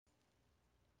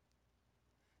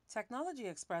Technology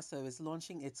Expresso is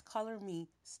launching its Color Me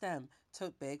STEM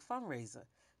tote bag fundraiser.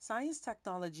 Science,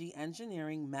 technology,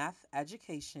 engineering, math,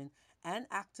 education, and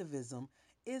activism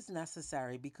is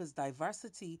necessary because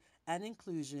diversity and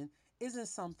inclusion isn't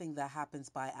something that happens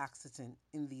by accident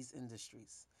in these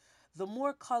industries. The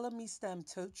more Color Me STEM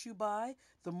totes you buy,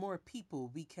 the more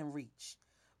people we can reach.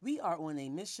 We are on a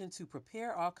mission to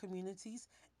prepare our communities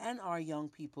and our young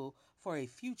people for a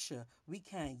future we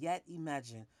can't yet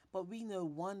imagine, but we know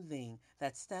one thing,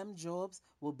 that STEM jobs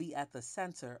will be at the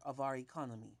center of our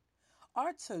economy.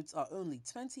 Our totes are only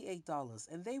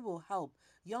 $28 and they will help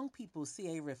young people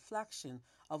see a reflection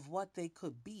of what they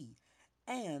could be.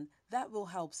 And that will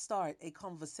help start a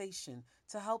conversation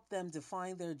to help them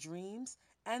define their dreams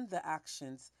and the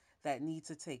actions that need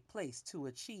to take place to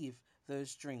achieve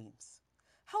those dreams.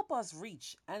 Help us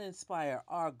reach and inspire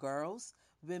our girls,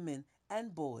 women,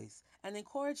 and boys and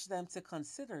encourage them to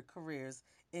consider careers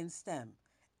in STEM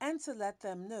and to let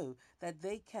them know that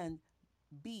they can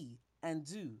be and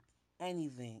do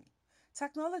anything.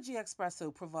 Technology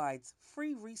Expresso provides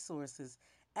free resources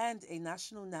and a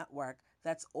national network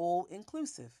that's all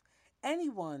inclusive.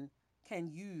 Anyone can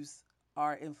use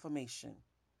our information,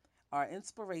 our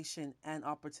inspiration, and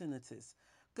opportunities.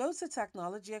 Go to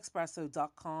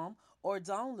technologyexpresso.com or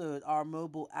download our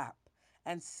mobile app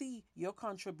and see your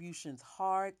contributions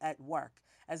hard at work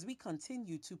as we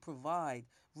continue to provide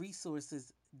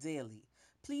resources daily.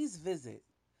 Please visit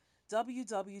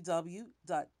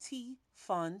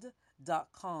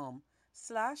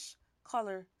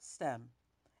www.tfund.com/colorstem.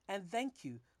 And thank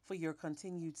you for your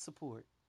continued support.